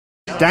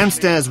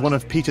Downstairs, one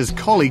of Peter's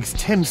colleagues,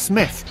 Tim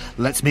Smith,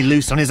 lets me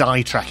loose on his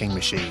eye-tracking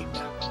machine.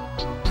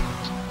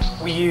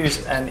 We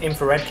use an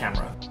infrared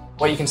camera.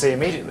 What you can see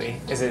immediately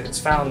is it's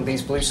found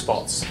these blue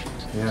spots,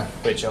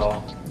 which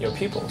are your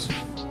pupils.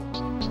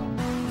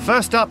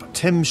 First up,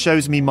 Tim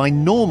shows me my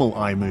normal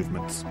eye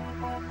movements.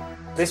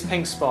 This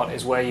pink spot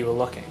is where you were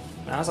looking.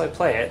 Now, as I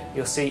play it,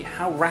 you'll see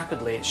how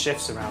rapidly it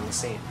shifts around the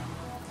scene.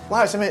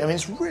 Wow, it's amazing. I mean,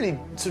 it's really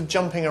sort of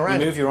jumping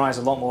around. You move your eyes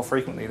a lot more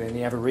frequently than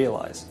you ever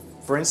realise.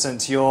 For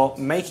instance, you're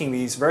making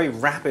these very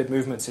rapid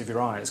movements of your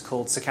eyes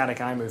called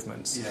saccadic eye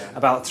movements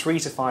about 3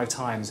 to 5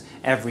 times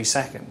every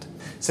second.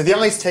 So the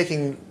eye's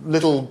taking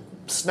little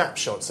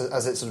snapshots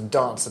as it sort of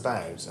darts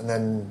about and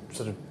then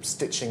sort of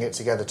stitching it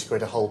together to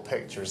create a whole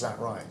picture, is that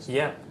right?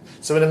 Yeah.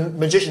 So when a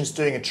magician's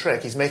doing a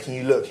trick, he's making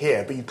you look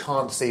here, but you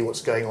can't see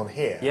what's going on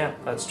here. Yeah,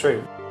 that's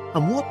true.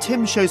 And what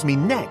Tim shows me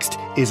next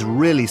is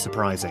really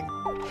surprising.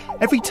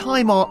 Every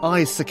time our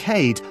eyes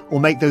saccade or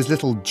make those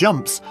little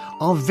jumps,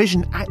 our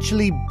vision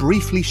actually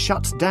briefly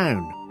shuts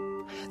down.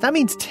 That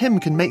means Tim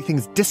can make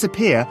things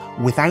disappear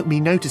without me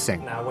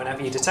noticing. Now,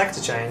 whenever you detect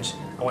a change,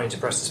 I want you to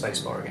press the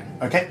spacebar again.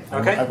 Okay.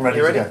 Okay. I'm ready.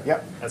 You ready? To go.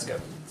 Yep. Let's go.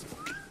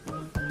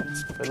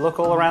 But look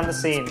all around the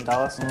scene,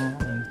 Dallas.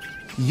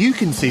 You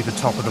can see the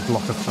top of the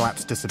block of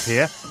flaps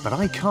disappear, but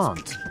I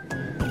can't.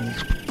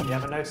 You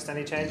haven't noticed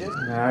any changes?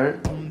 No.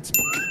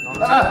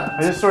 I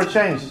just saw a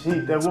change.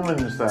 The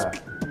woman was there.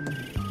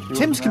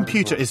 Tim's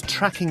computer is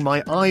tracking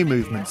my eye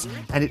movements,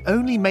 and it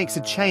only makes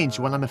a change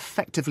when I'm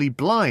effectively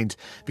blind,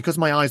 because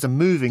my eyes are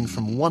moving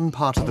from one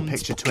part of the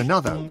picture to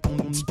another.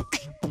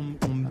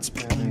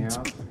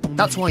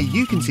 That's why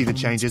you can see the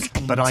changes,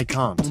 but I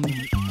can't.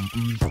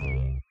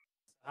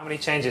 How many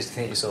changes do you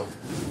think you saw?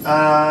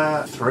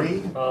 3.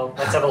 Well,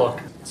 let's have a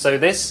look. So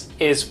this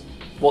is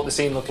what the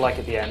scene looked like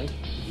at the end.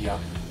 Yeah.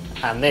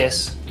 And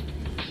this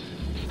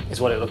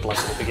is what it looked like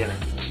at the beginning.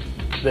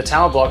 The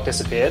tower block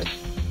disappeared.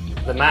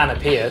 The man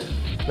appeared.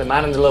 The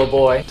man and the little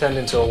boy turned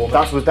into a woman.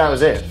 That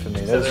was it for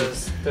me. So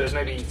there was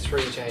maybe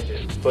 3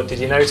 changes. But did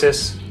you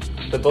notice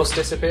the bus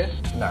disappear?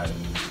 No.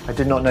 I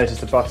did not notice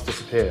the bus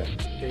disappear.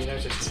 Did you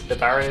notice the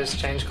barriers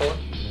change colour?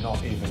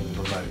 Not even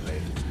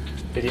remotely.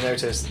 Did you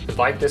notice the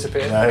bike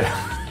disappear? No.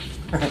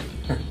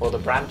 Or the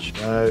branch?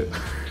 No.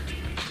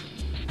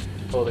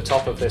 Or the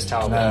top of this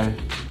tower block?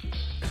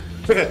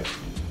 No.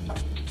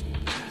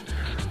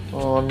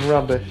 Oh, I'm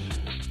rubbish.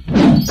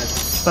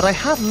 But I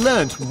have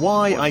learnt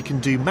why I can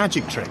do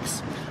magic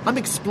tricks. I'm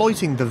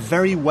exploiting the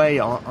very way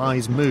our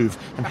eyes move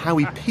and how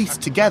we piece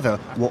together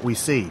what we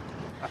see.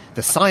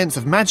 The science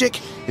of magic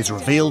is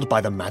revealed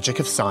by the magic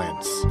of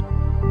science.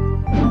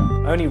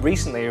 Only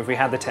recently have we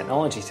had the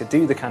technology to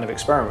do the kind of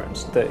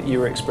experiments that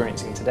you are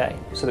experiencing today,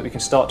 so that we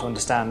can start to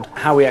understand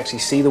how we actually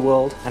see the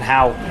world and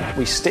how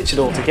we stitch it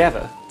all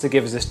together to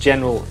give us this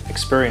general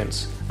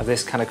experience of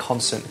this kind of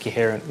constant,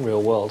 coherent,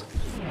 real world.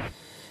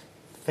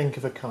 Think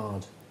of a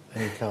card.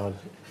 Any card.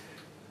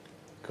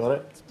 Got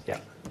it? Yeah.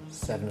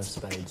 7 of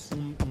spades.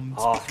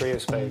 3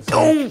 of spades.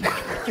 Oh!